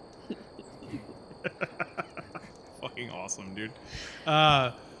 Fucking awesome, dude.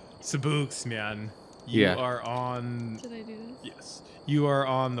 Sabooks, man. You Yeah. are on. Did I do this? Yes. You are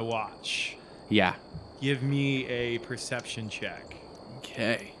on the watch. Yeah. Give me a perception check.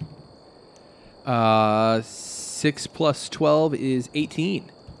 Okay. 6 plus 12 is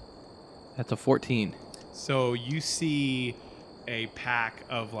 18. That's a 14. So you see a pack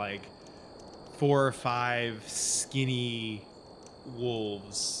of like 4 or 5 skinny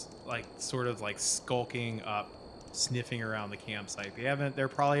wolves, like sort of like skulking up, sniffing around the campsite. They're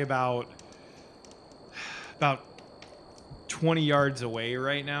probably about 20 yards away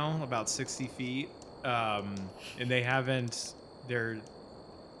right now, about 60 feet. And they haven't, they're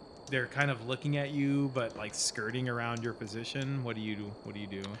kind of looking at you, but like skirting around your position. What do you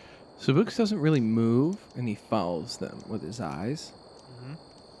do? Sabuks doesn't really move, and he follows them with his eyes.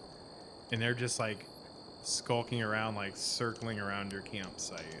 And they're just like skulking around, like circling around your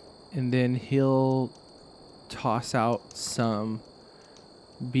campsite. And then he'll toss out some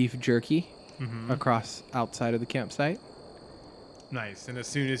beef jerky across outside of the campsite. Nice. And as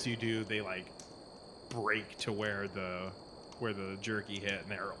soon as you do, they like break to where the jerky hit,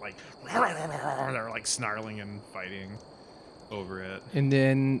 and they're like snarling and fighting over it. And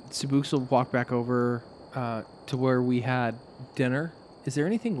then Sabuks will walk back over to where we had dinner. Is there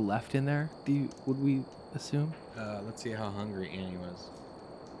anything left in there? Would we assume? Let's see how hungry Annie was.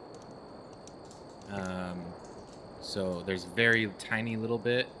 So there's very tiny little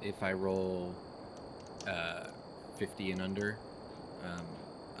bit. If I roll 50 and under,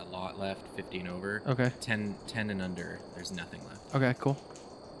 a lot left. 50 and over. Okay. 10 and under, there's nothing left. Okay, cool.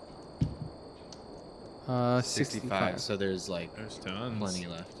 65. 65. So there's like There's tons. plenty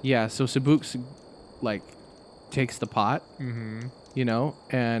left. Yeah, so Sabuks like takes the pot, Mm-hmm. you know,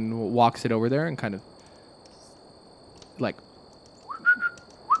 and walks it over there and kind of like,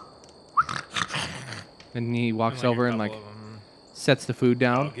 and he walks over and like sets the food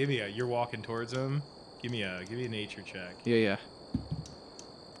down. Oh, you're walking towards them. Give me a nature check. Yeah.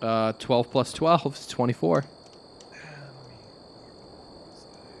 12 plus 12 is 24.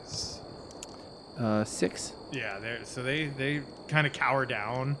 6. Yeah, they kind of cower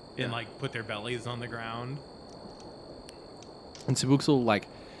down and like put their bellies on the ground. And Sabuks will like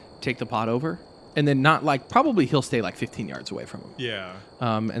take the pot over, and then not like, probably he'll stay like 15 yards away from him. Yeah.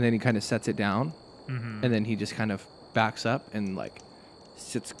 And then he kind of sets it down, Mm-hmm. and then he just kind of backs up and like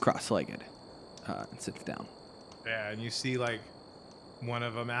sits cross-legged and sits down. Yeah, and you see like one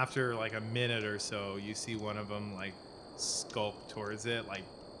of them after like a minute or so. You see one of them like skulk towards it, like,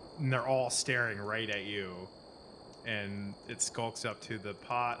 and they're all staring right at you. And it skulks up to the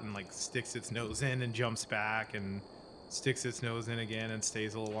pot and like sticks its nose in and jumps back and sticks its nose in again and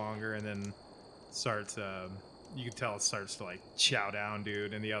stays a little longer, and then starts. You can tell it starts to like chow down,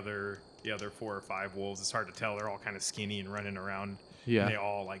 dude. And the other 4 or 5 wolves, it's hard to tell. They're all kind of skinny and running around. Yeah. And they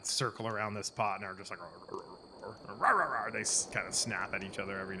all like circle around this pot and are just like, they kind of snap at each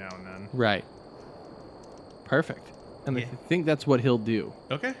other every now and then. Right. Perfect. And Yeah. I think that's what he'll do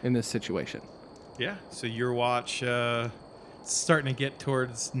Okay. in this situation. Yeah. So your watch starting to get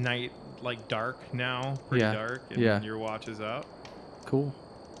towards night, like dark now, pretty Yeah. dark, and Yeah. your watch is up. Cool.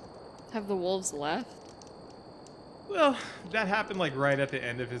 Have the wolves left? Well, that happened like right at the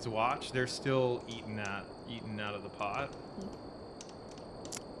end of his watch. They're still eating out of the pot.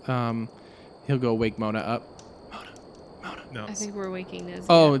 He'll go wake Mona up. No. I think we're waking Nezzy.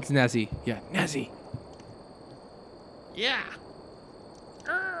 Oh, up. it's Nezzy. Yeah, Nezzy. Yeah.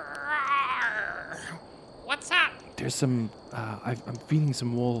 What's up? There's some. I'm feeding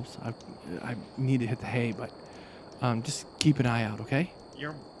some wolves. I need to hit the hay, but just keep an eye out, okay?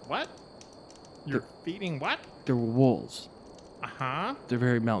 You're what? You're feeding what? They're wolves. Uh-huh. They're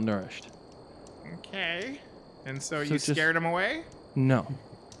very malnourished. Okay. And so, So you just- scared him away? No,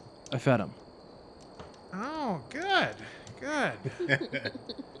 I fed them. Oh, good. Good.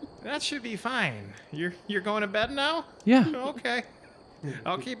 That should be fine. You're going to bed now? Yeah. Okay.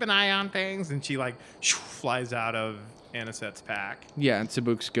 I'll keep an eye on things. And she like flies out of Anisette's pack. Yeah, and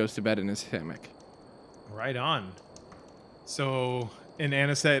Sabuks goes to bed in his hammock. Right on. So, and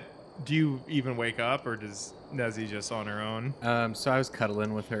Anisette, do you even wake up, or does Nezzy just on her own? So I was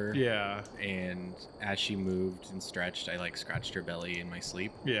cuddling with her. Yeah. And as she moved and stretched, I like scratched her belly in my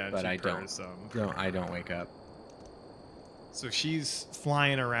sleep. Yeah. and But she I don't. purrs some. I don't wake up. So she's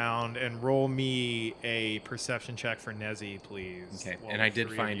flying around, and roll me a perception check for Nezzy, please. Okay. While And the I did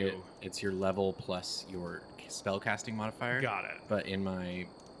 3 of find it. you- It's your level plus your spellcasting modifier. Got it. But in my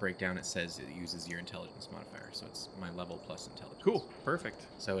breakdown, it says it uses your intelligence modifier. So it's my level plus intelligence. Cool. Perfect.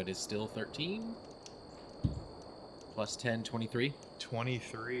 So it is still 13. Plus 10, 23.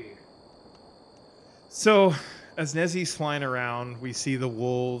 23. So, as Nezzy's flying around, we see the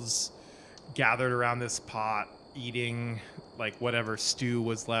wolves gathered around this pot, eating like whatever stew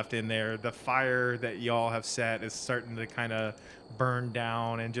was left in there. The fire that y'all have set is starting to kind of burn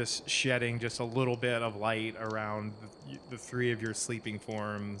down and just shedding just a little bit of light around the three of your sleeping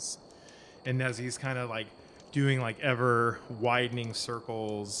forms. And Nezi's kind of like doing like ever widening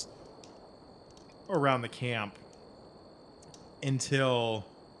circles around the camp until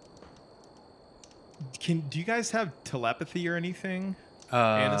do you guys have telepathy or anything?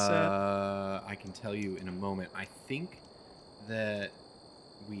 Anisette? I can tell you in a moment. I think that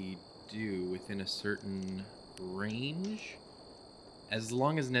we do within a certain range. As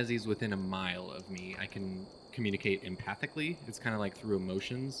long as Nezi's within a mile of me, I can communicate empathically. It's kind of like through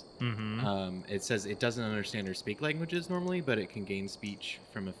emotions. Mm-hmm. It says it doesn't understand or speak languages normally, but it can gain speech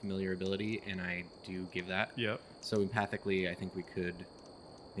from a familiar ability, and I do give that. Yep. So empathically, I think we could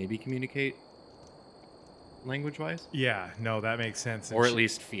maybe communicate language-wise. Yeah, no, that makes sense. Or at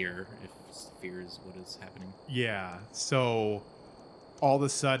least fear, if fear is what is happening. Yeah, so all of a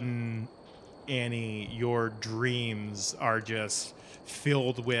sudden, Annie, your dreams are just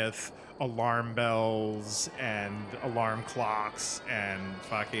filled with alarm bells and alarm clocks and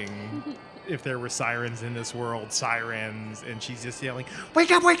fucking, if there were sirens in this world, sirens, and she's just yelling,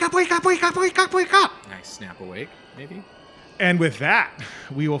 "Wake up, wake up, wake up, wake up, wake up, wake up!" I snap awake, maybe? And with that,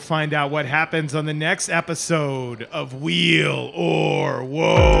 we will find out what happens on the next episode of Wheel or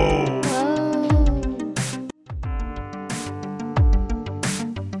Woe.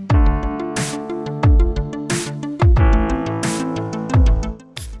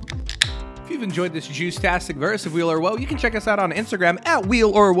 Enjoyed this juice-tastic verse of Wheel or Woe, you can check us out on Instagram at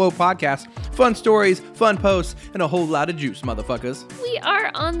Wheel or Woe Podcast. Fun stories, fun posts, and a whole lot of juice, motherfuckers. We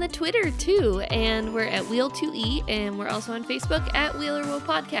are on the Twitter too, and we're at Wheel2E, and we're also on Facebook at Wheel or Woe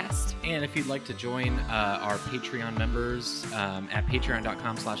Podcast. And if you'd like to join our Patreon members at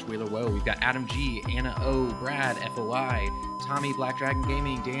patreon.com/wheelerwoe, we've got Adam G, Anna O, Brad, FOI, Tommy, Black Dragon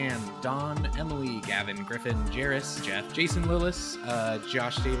Gaming, Dan, Don, Emily, Gavin, Griffin, Jairus, Jeff, Jason Lillis,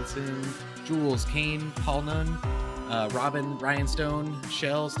 Josh Davidson, Jules, Kane, Paul Nunn, Robin, Ryan Stone,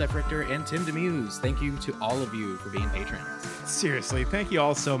 Shell, Steph Richter, and Tim Demuse. Thank you to all of you for being patrons. Seriously, thank you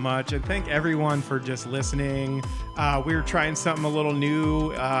all so much, and thank everyone for just listening. We're trying something a little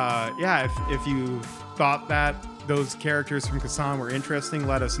new. If you thought that those characters from Kasan were interesting,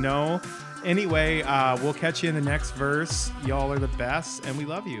 let us know. Anyway, we'll catch you in the next verse. Y'all are the best, and we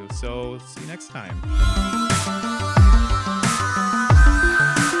love you. So see you next time.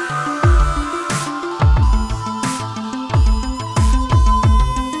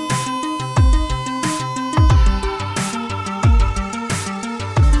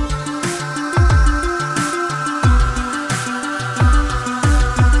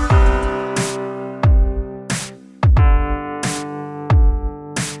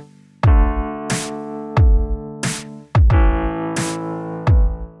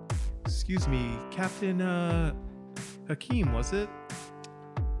 Excuse me, Captain Hakeem, was it?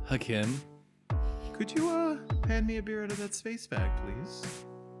 Hakim. Could you hand me a beer out of that space bag, please?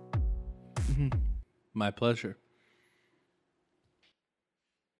 My pleasure.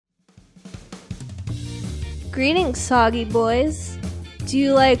 Greetings, soggy boys. Do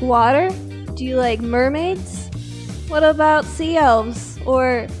you like water? Do you like mermaids? What about sea elves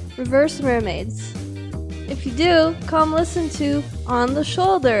or reverse mermaids? If you do, come listen to On the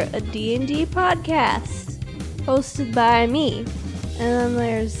Shoulder, a D&D podcast hosted by me. And then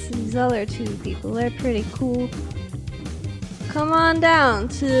there's these other two people. They're pretty cool. Come on down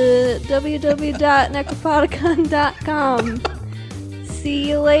to www.necropodicon.com. See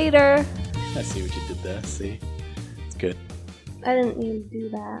you later. I see what you did there. See? It's good. I didn't mean to do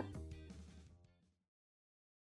that.